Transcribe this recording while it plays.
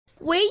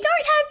We don't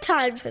have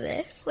time for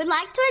this. We'd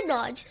like to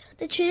acknowledge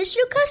the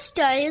traditional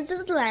custodians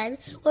of the land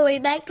where we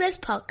make this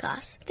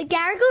podcast, the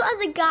Garigal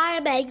and the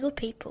Guyamagal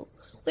people.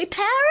 We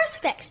pay our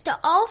respects to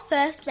all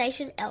First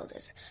Nation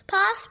elders,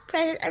 past,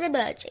 present and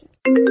emerging.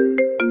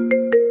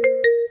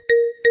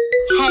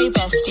 Hey,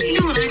 Bestie.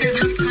 You know what I don't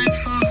have time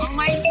for? Oh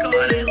my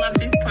God, I love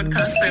this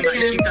podcast so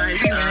much, you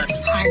guys. Hey,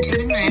 Revs. Hi,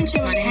 Jen. My name's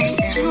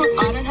Sarah. Do you know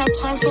what I don't have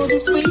time for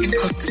this week?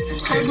 Imposter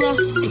syndrome.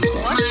 Toddler sickness.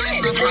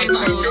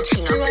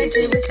 What do I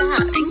do with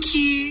that? Thank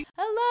you.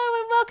 Hello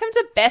and welcome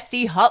to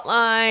Bestie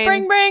Hotline.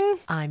 Bring, bring.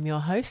 I'm your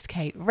host,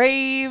 Kate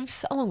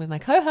Reeves, along with my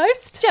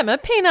co-host, Gemma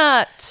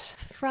Peanut.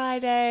 It's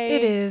Friday.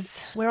 It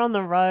is. We're on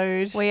the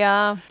road. We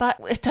are. But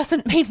it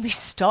doesn't mean we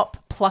stop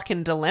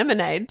plucking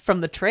lemonade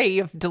from the tree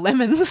of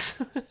lemons.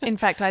 In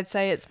fact, I'd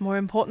say it's more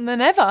important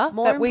than ever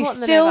that we important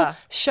than still ever.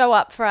 show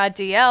up for our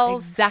DLs.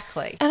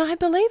 Exactly. And I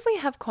believe we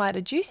have quite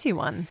a juicy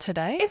one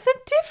today. It's a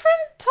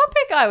different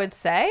topic, I would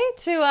say,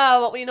 to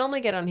what we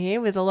normally get on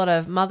here with a lot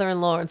of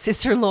mother-in-law and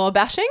sister-in-law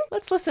bashing.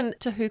 Let's listen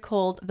to who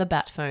called the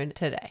bat phone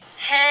today.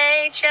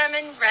 Hey, Gem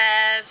and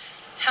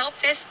Revs. Help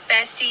this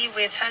bestie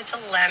with her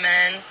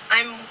dilemma.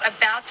 I'm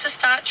about to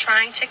start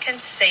trying to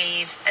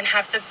conceive and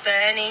have the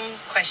burning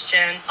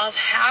question of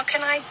how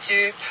can I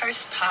do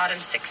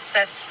postpartum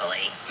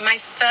successfully? My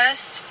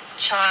first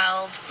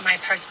child, my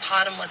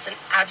postpartum was an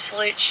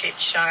absolute shit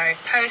show.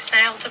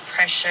 Postnatal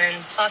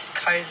depression plus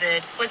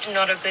COVID was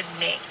not a good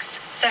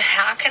mix. So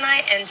how can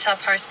I enter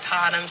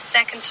postpartum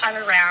second time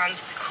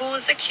around, cool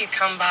as a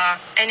cucumber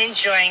and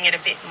enjoying it a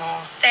bit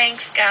more?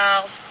 Thanks,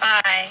 girls.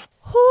 Bye.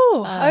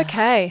 Whew,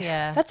 okay.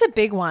 yeah. That's a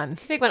big one.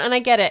 Big one. And I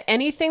get it.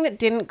 Anything that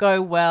didn't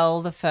go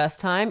well the first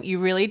time, you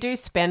really do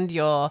spend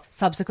your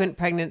subsequent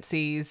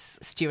pregnancies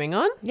stewing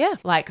on. Yeah.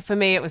 Like for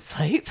me, it was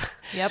sleep.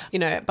 Yep. You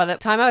know, by the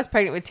time I was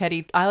pregnant with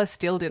Teddy, Isla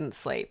still didn't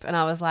sleep. And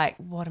I was like,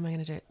 what am I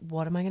going to do?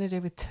 What am I going to do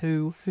with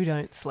two who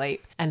don't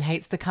sleep and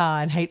hates the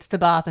car and hates the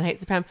bath and hates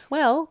the pram?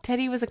 Well,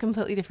 Teddy was a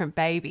completely different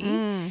baby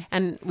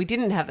and we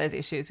didn't have those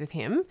issues with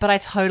him. But I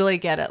totally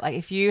get it. Like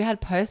if you had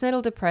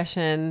postnatal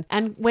depression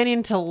and went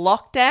into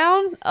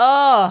lockdown,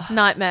 oh,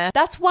 Nightmare.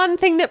 that's one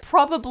thing that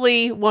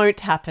probably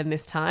won't happen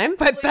this time.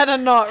 But better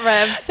not,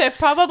 Revs. There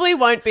probably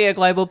won't be a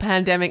global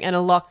pandemic and a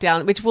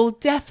lockdown, which will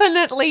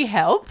definitely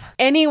help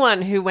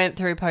anyone who went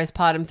through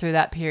postpartum through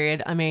that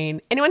period. I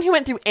mean, anyone who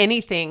went through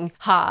anything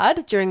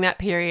hard during that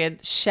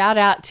period, shout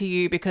out to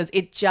you because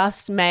it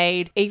just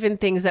made even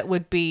things that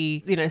would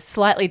be, you know,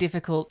 slightly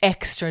difficult,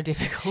 extra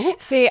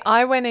difficult. See,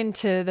 I went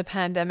into the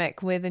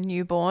pandemic with a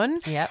newborn.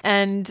 Yep.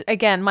 And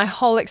again, my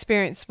whole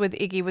experience with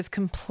Iggy was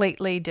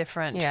completely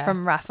different Yeah.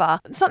 from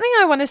Rafa. Something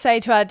I want to say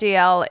to our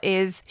DL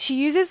is she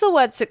uses the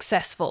word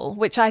successful,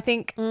 which I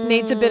think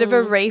needs a bit of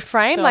a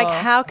reframe. Sure. Like,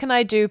 how can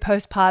I do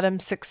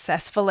postpartum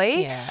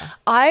successfully? Yeah.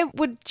 I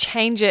would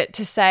change it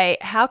to say,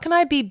 how can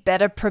I be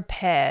better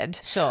prepared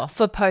Sure.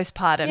 for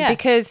postpartum? Yeah.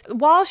 Because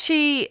while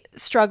she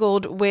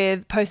struggled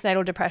with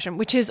postnatal depression,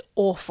 which is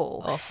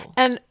awful.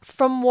 And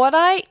from what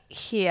I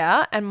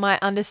hear and my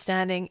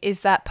understanding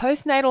is that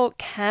postnatal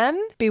can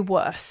be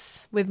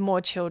worse with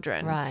more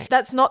children. Right.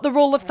 That's not the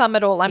rule of thumb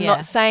at all. I'm Yeah.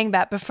 not saying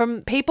that. But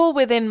from people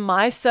within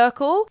my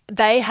circle,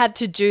 they had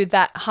to do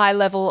that high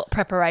level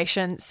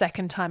preparation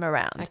second time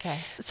around. Okay.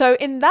 So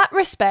in that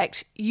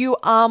respect, you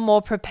are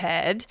more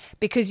prepared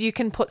because you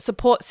can put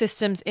support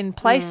systems in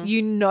place.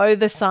 You know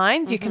the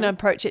signs. You can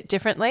approach it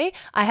differently.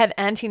 I had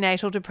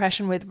antenatal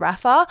depression with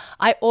Rafa.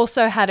 I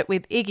also had it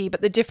with Iggy,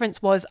 but the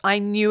difference was I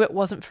knew it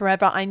wasn't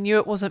forever. I knew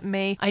it wasn't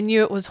me. I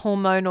knew it was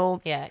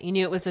hormonal. Yeah, you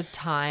knew it was a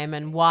time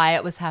and why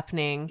it was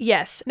happening.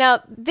 Yes.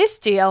 Now, this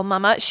DL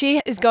mama,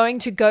 she is going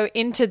to go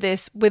into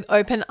this with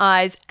open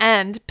eyes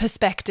and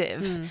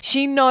perspective.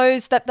 She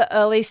knows that the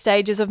early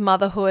stages of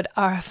motherhood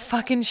are a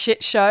fucking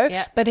shit show,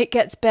 Yep. but it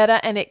gets better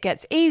and it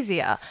gets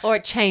easier. Or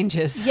it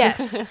changes.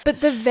 Yes.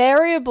 But the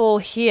variable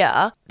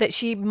here that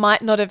she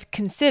might not have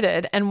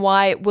considered and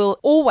why it will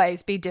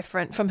always be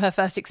different from her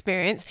first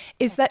experience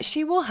is that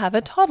she will have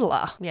a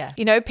toddler. Yeah.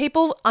 You know,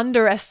 people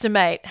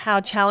underestimate how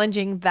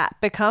challenging that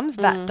becomes,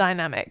 that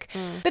dynamic.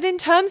 But in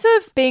terms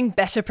of being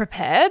better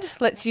prepared,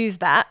 let's use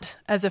that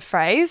as a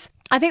phrase.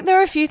 I think there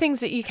are a few things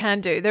that you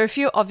can do. There are a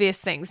few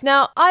obvious things.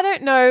 Now, I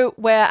don't know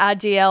where our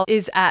DL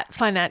is at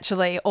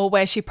financially or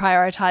where she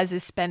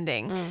prioritizes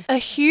spending. A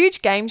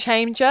huge game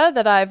changer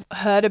that I've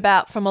heard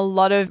about from a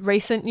lot of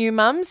recent new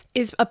mums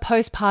is a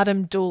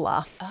postpartum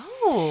doula.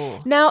 Oh.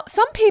 Now,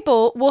 some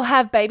people will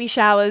have baby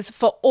showers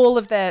for all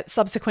of their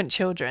subsequent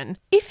children.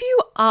 If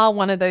you are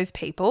one of those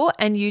people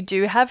and you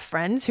do have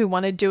friends who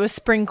want to do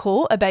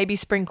a baby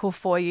sprinkle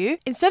for you,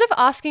 instead of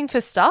asking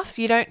for stuff,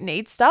 you don't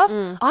need stuff,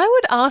 I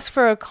would ask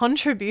for a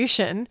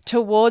contribution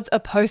towards a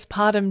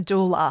postpartum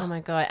doula. Oh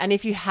my God. And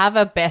if you have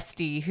a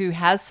bestie who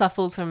has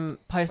suffered from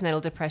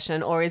postnatal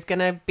depression or is going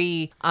to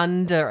be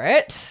under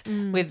it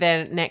with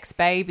their next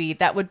baby,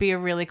 that would be a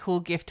really cool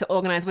gift to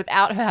organize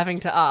without her having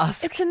to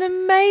ask. It's an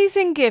amazing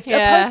amazing gift.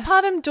 Yeah. A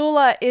postpartum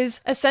doula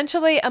is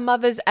essentially a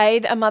mother's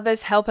aid, a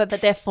mother's helper.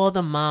 But they're for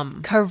the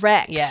mum.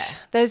 Correct. Yeah.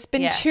 There's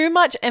been Yeah. too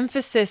much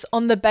emphasis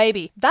on the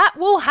baby. That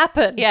will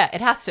happen. Yeah,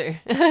 it has to.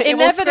 It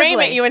will scream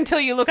Inevitably. at you until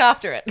you look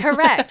after it.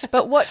 Correct.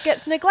 But what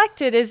gets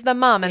neglected is the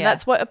mum, and Yeah.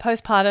 that's what a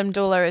postpartum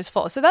doula is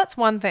for. So that's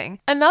one thing.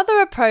 Another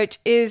approach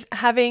is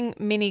having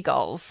mini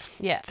goals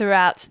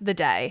throughout the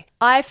day.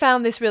 I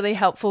found this really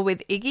helpful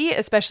with Iggy,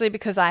 especially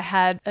because I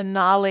had a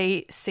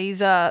gnarly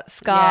Caesar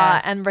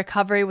scar and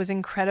recovery was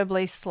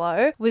incredibly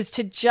slow, was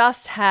to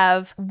just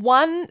have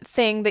one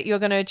thing that you're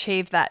going to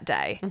achieve that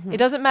day. It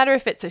doesn't matter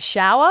if it's a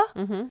shower,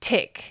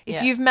 tick.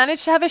 If you've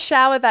managed to have a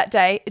shower that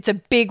day, it's a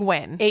big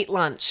win. Eat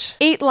lunch.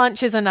 Eat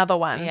lunch is another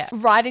one. Yeah.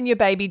 Write in your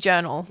baby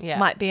journal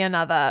might be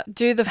another.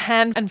 Do the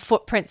hand and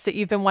footprints that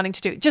you've been wanting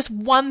to do. Just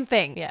one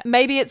thing. Yeah.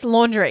 Maybe it's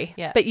laundry,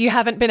 but you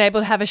haven't been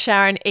able to have a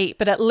shower and eat,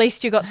 but at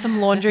least you got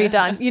some laundry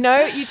done. You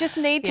know, you just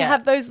need to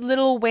have those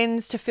little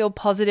wins to feel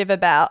positive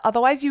about.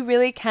 Otherwise, you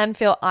really can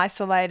feel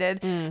isolated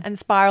and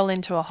spiral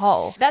into a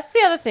hole. That's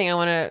the other thing I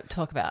want to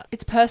talk about.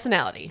 It's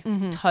personality.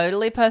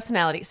 Totally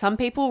personality. Some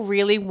people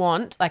really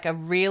want like a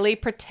really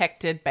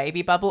protected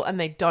baby bubble and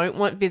they don't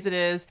want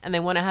visitors and they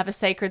want to have a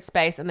sacred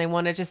space and they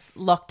want to just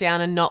lock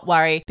down and not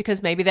worry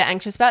because maybe they're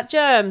anxious about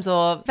germs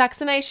or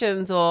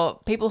vaccinations or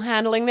people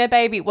handling their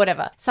baby,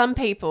 whatever. Some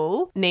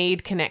people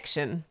need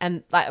connection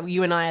and like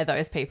you and I are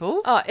those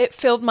people. Oh, it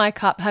filled my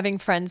cup having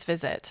friends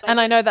visit. And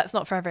I know that's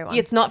not for everyone.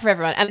 It's not for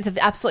everyone and it's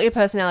absolutely a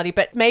personality,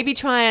 but maybe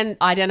try and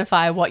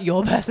identify what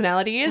your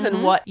personality is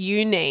and what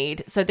you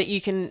need so that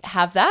you can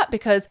have that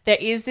because there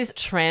is this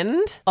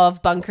trend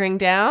of bunkering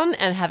down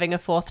and having a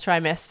fourth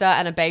trimester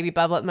and a baby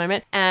bubble at the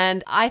moment.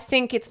 And I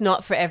think it's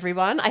not for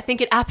everyone. I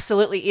think it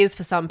absolutely is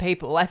for some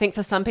people. I think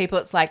for some people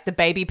it's like the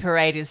baby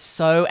parade is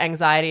so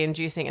anxiety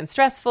inducing and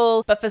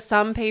stressful, but for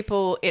some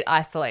people it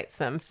isolates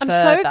them further.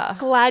 I'm so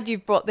glad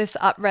you've brought this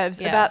up,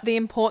 Revs, about the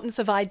importance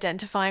of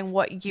identifying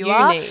what you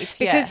are. need.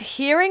 Because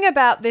hearing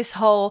about this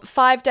whole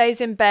 5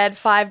 days in bed,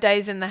 5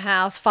 days in the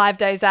house, 5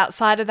 days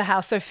outside of the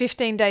house, so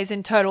 15 days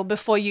in total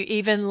before you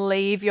even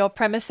leave your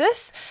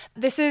premises.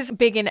 This is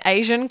big in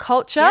Asian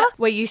culture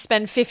where you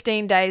spend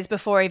 15 days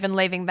before even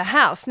leaving the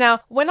house.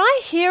 Now, when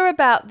I hear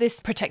about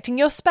this protecting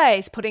your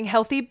space, putting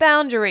healthy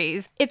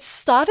boundaries, it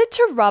started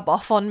to rub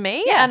off on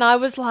me. And I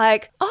was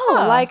like,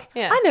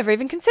 I never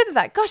even considered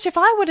that. Gosh, if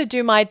I were to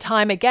do my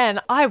time again,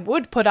 I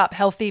would put up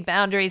healthy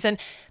boundaries.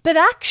 But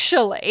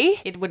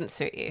actually, it wouldn't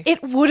suit you.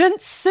 it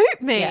wouldn't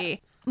suit me. Yeah.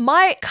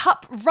 My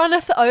cup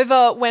runneth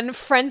over when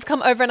friends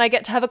come over and I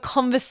get to have a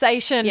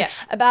conversation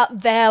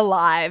about their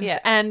lives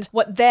and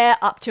what they're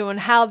up to and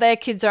how their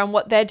kids are and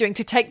what they're doing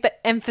to take the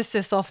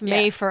emphasis off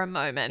me for a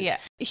moment. Yeah.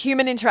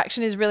 Human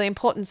interaction is really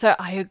important, so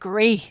I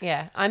agree.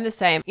 Yeah, I'm the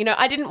same. You know,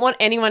 I didn't want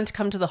anyone to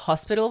come to the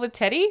hospital with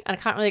Teddy, and I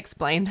can't really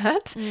explain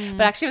that.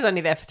 But actually, I was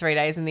only there for 3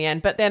 days in the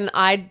end. But then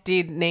I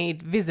did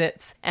need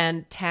visits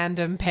and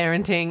tandem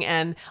parenting,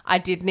 and I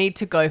did need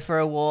to go for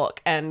a walk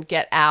and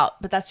get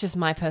out. But that's just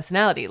my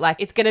personality. Like,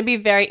 it's going to be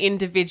very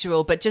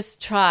individual, but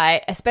just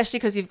try, especially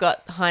because you've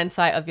got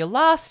hindsight of your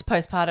last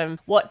postpartum.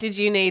 What did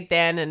you need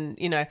then? And,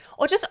 you know,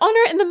 or just honor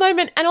it in the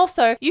moment. And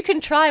also, you can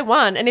try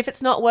one, and if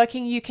it's not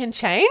working, you can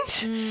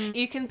change.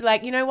 You can be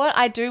like, you know what?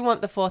 I do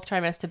want the fourth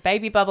trimester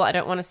baby bubble. I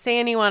don't want to see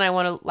anyone. I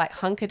want to like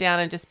hunker down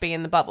and just be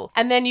in the bubble.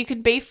 And then you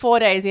could be 4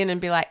 days in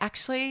and be like,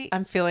 actually,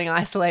 I'm feeling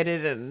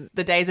isolated and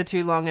the days are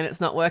too long and it's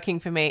not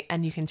working for me.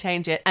 And you can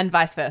change it and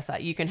vice versa.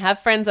 You can have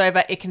friends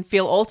over. It can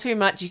feel all too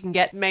much. You can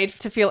get made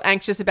to feel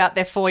anxious about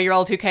their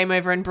 4-year-old who came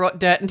over and brought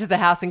dirt into the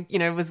house and, you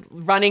know, was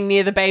running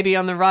near the baby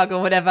on the rug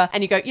or whatever.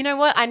 And you go, you know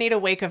what? I need a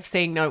week of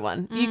seeing no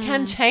one. You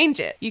can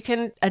change it. You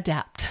can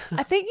adapt.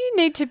 I think you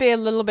need to be a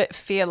little bit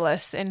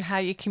fearless in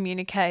how you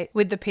communicate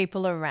with the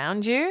people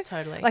around you.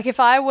 Totally. Like if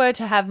I were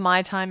to have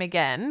my time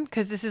again,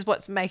 because this is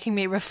what's making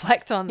me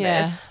reflect on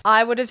this,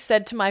 I would have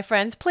said to my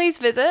friends, please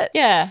visit.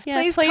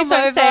 Please come don't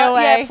over. stay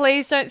away. Yeah,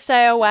 please don't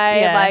stay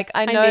away. Yeah, Like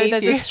I know need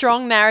there's you. a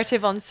strong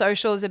narrative on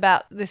socials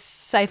about this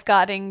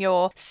safeguarding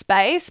your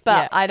space,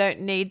 but I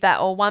don't need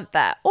that or want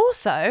that.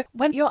 Also,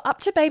 when you're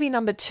up to baby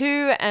number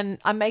 2, and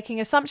I'm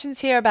making assumptions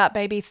here about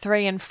baby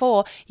 3 and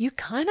 4, you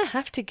kind of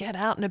have to get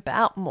out and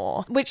about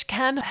more, which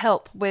can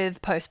help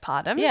with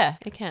postpartum. Yeah,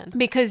 it can.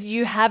 Because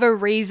you have a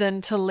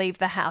reason to leave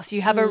the house.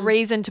 You have a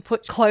reason to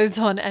put clothes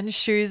on and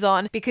shoes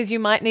on because you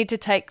might need to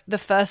take the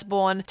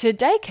firstborn to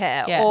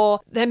daycare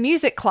or their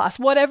music class,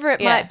 whatever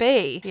it might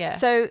be. Yeah.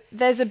 So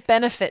there's a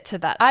benefit to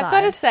that I've side.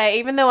 got to say,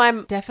 even though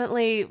I'm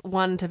definitely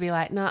one to be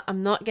like, nah,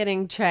 I'm not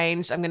getting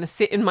changed. I'm going to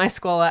sit in my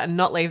squalor and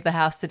not leave the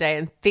house today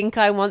and think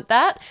I want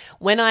that.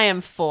 When I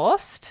am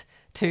forced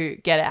to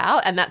get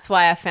out. And that's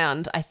why I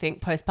found, I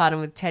think,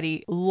 postpartum with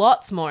Teddy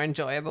lots more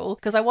enjoyable,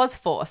 because I was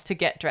forced to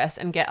get dressed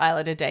and get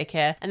Isla to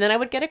daycare. And then I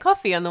would get a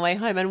coffee on the way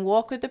home and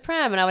walk with the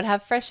pram, and I would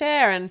have fresh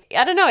air. And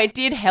I don't know, it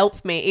did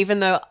help me, even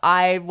though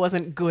I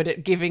wasn't good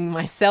at giving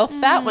myself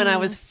that when I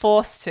was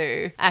forced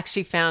to. I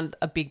actually found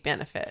a big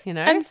benefit, you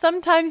know? And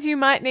sometimes you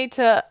might need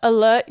to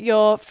alert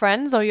your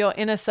friends or your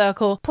inner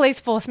circle, please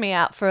force me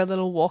out for a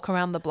little walk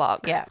around the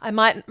block. Yeah. I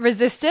might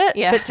resist it,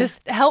 but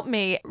just help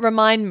me,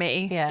 remind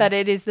me that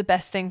it is the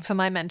best thing for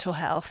my mental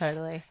health.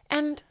 Totally.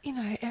 And, you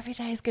know, every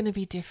day is going to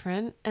be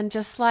different. And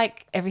just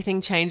like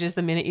everything changes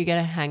the minute you get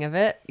a hang of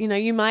it, you know,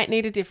 you might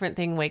need a different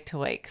thing week to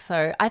week.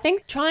 So I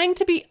think trying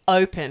to be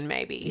open,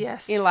 maybe.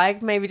 Yes. You know,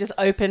 like maybe just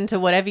open to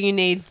whatever you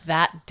need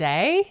that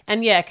day.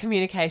 And yeah,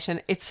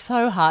 communication, it's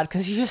so hard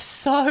because you're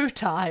so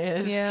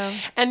tired. Yeah.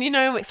 And, you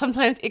know,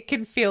 sometimes it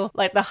can feel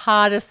like the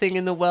hardest thing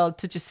in the world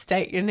to just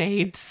state your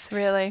needs.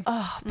 Really?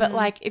 Oh, but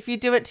like if you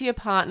do it to your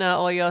partner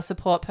or your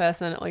support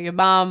person or your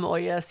mum or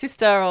your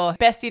sister or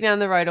bestie down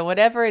the road or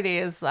whatever it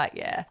is, like,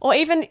 yeah. Or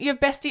even your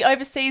bestie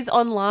overseas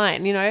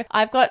online, you know.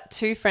 I've got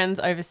 2 friends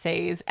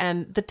overseas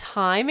and the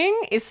timing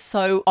is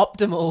so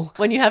optimal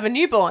when you have a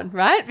newborn,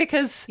 right?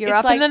 Because You're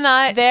it's up in the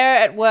night. They're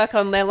at work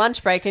on their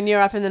lunch break and you're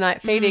up in the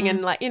night feeding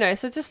and like, you know,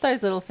 so just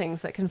those little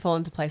things that can fall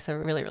into place are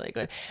really, really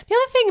good. The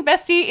other thing,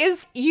 bestie,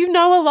 is you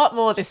know a lot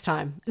more this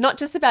time. Not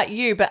just about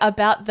you, but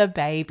about the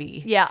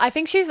baby. Yeah, I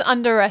think she's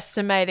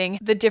underestimating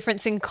the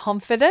difference in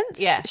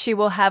confidence Yeah. she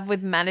will have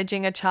with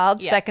managing a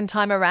child second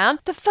time around.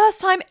 The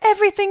first time,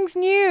 everything's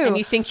new. And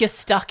you think you're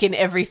stuck in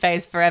every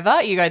phase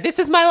forever. You go, this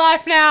is my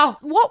life now.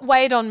 What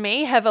weighed on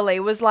me heavily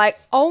was like,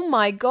 oh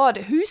my God,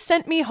 who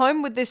sent me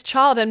home with this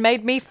child and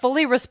made me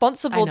fully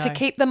responsible to know.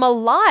 keep them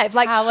alive?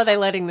 Like, How are they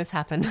letting this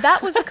happen?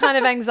 that was the kind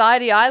of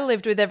anxiety I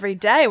lived with every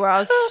day, where I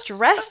was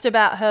stressed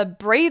about her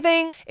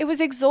breathing. It was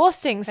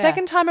exhausting.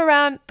 Second time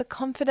around, the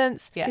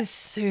confidence is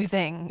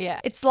soothing. Yeah.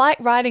 It's like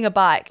riding a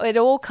bike. It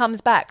all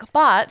comes back.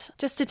 But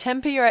just to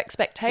temper your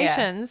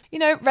expectations, you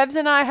know, Revs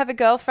and I have a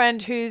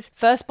girlfriend whose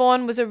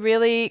firstborn was a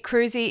really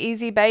cruisy,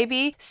 easy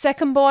baby.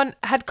 Secondborn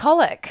had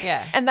colic.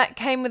 Yeah. And that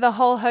came with a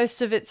whole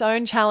host of its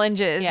own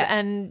challenges Yeah.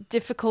 and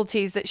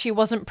difficulties that she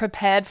wasn't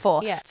prepared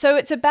for. Yeah. So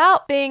it's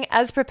about being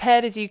as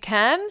prepared as you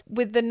can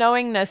with the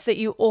knowingness that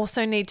you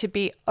also need to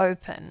be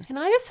open. Can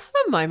I just have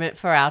a moment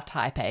for our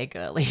type A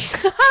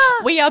girlies?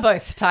 We are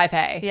both type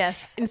A.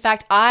 Yes. In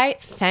fact, I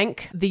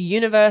thank the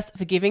universe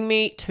for giving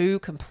me 2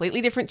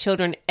 completely different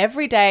children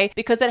every day,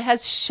 because it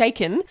has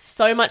shaken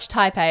so much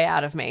type A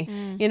out of me,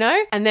 you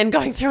know? And then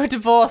going through a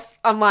divorce,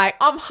 I'm like,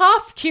 I'm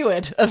half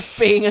cured of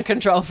being a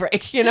control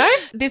freak, you know?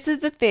 This is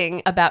the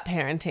thing about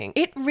parenting.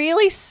 It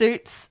really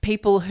suits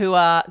people who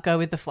are go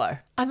with the flow.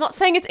 I'm not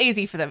saying it's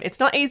easy for them. It's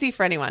not easy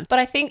for anyone. But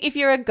I think if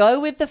you're a go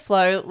with the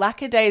flow,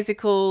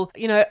 lackadaisical,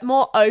 you know,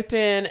 more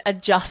open,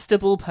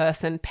 adjustable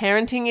person,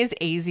 parenting is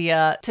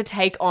easier to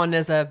take on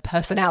as a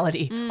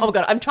personality. Oh my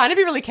God, I'm trying to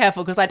be really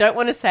careful because I don't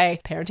want to say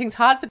parenting's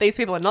hard for these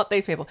people and not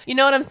these people. You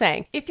know what I'm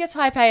saying? If you're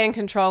type A and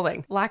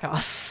controlling, like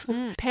us,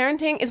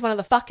 parenting is one of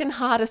the fucking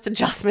hardest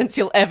adjustments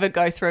you'll ever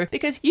go through,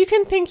 because you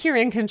can think you're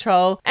in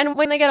control. And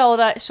when they get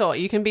older, sure,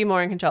 you can be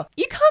more in control.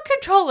 You can't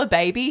control a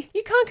baby.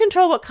 You can't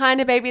control what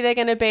kind of baby they're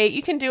going to be.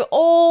 You can do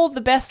all the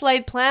best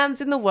laid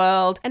plans in the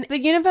world and the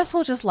universe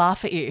will just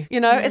laugh at you. You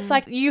know, it's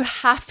like you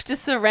have to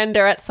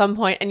surrender at some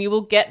point and you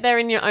will get there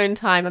in your own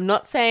time. I'm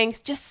not saying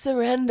just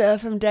surrender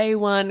from day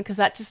one, because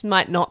that just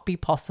might not be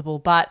possible.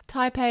 But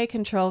type A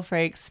control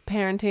freaks,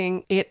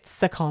 parenting,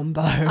 it's a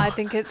combo. I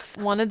think it's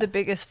one of the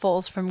biggest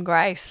falls from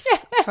grace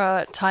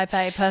for type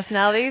A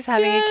personalities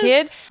having a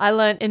kid. I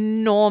learned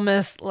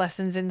enormous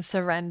lessons in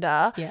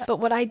surrender. Yeah. But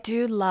what I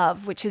do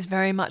love, which is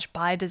very much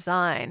by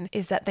design,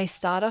 is that they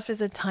start off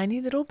as a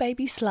tiny little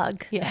baby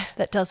slug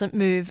that doesn't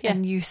move,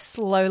 and you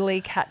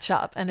slowly catch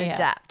up and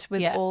adapt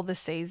with all the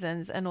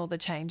seasons and all the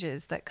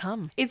changes that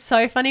come. It's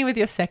so funny with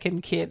your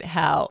second kid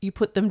how you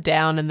put them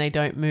down and they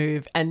don't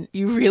move and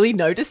you really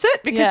notice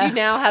it, because you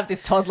now have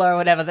this toddler or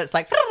whatever that's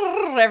like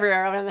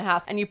everywhere around the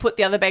house, and you put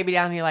the other baby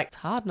down and you're like, it's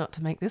hard not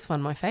to make this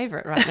one my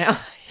favorite right now.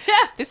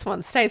 This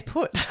one stays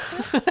put.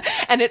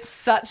 And it's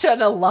such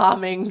an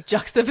alarming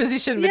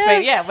juxtaposition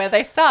between where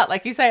they start,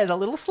 like you say, as a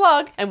little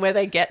slug, and where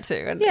they get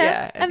to. And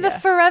and the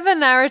forever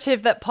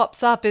narrative that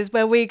pops up is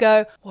where we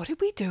go, what did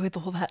we do with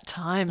all that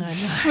time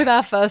with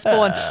our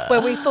firstborn,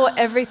 where we thought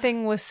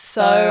everything was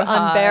so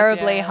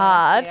unbearably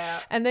hard.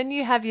 And then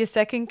you have your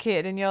second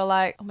kid and you're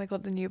like, oh my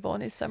God, the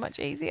newborn is so much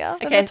easier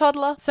than the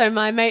toddler. So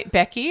my mate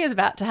Becky is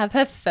about to have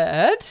her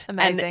third.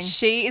 Amazing. And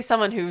she is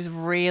someone who's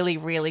really,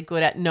 really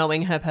good at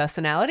knowing her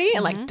personality. personality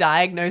and like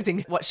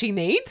diagnosing what she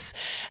needs.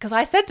 Because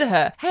I said to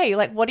her, hey,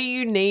 like, what do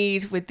you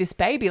need with this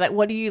baby? Like,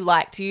 what do you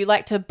like? Do you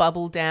like to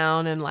bubble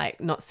down and like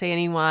not see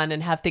anyone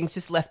and have things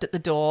just left at the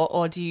door?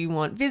 Or do you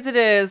want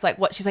visitors? Like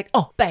what? She's like,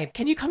 oh, babe,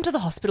 can you come to the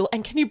hospital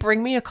and can you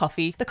bring me a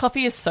coffee? The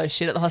coffee is so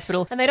shit at the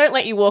hospital and they don't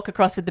let you walk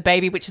across with the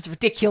baby, which is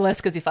ridiculous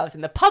because if I was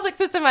in the public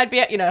system, I'd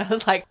be, I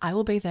was like, I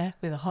will be there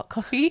with a hot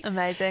coffee.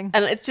 Amazing.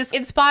 And it's just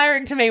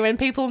inspiring to me when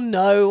people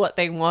know what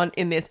they want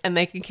in this and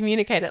they can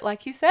communicate it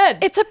like you said.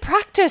 It's a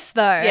practice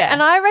though. Yeah.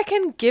 And I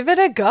reckon give it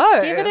a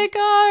go. Give it a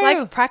go.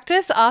 Like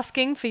practice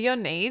asking for your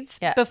needs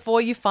Yeah.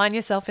 before you find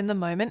yourself in the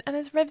moment. And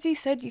as Revsy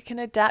said, you can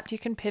adapt, you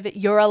can pivot.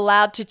 You're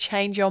allowed to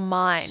change your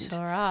mind. Sure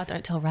are.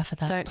 Don't tell Rafa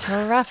that. Don't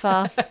tell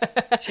Rafa.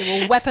 She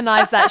will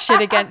weaponize that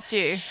shit against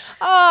you.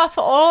 Oh,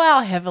 for all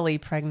our heavily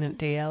pregnant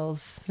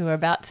DLs who are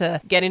about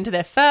to get into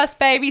their first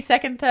baby,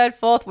 second, third,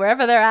 fourth,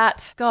 wherever they're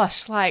at.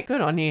 Gosh, like,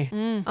 good on you.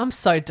 I'm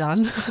so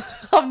done.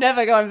 I'm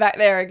never going back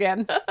there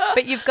again.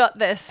 But you've got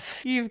this.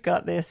 You've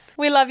got this.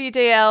 We love you,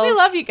 DLs. We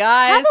love you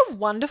guys. Have a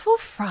wonderful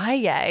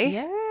Friday.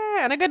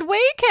 Yeah, and a good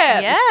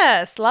weekend.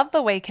 Yes, love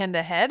the weekend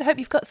ahead. Hope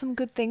you've got some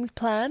good things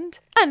planned.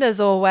 And as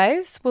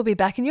always, we'll be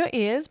back in your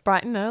ears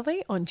bright and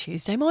early on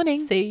Tuesday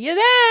morning. See you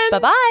then.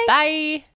 Bye-bye. Bye.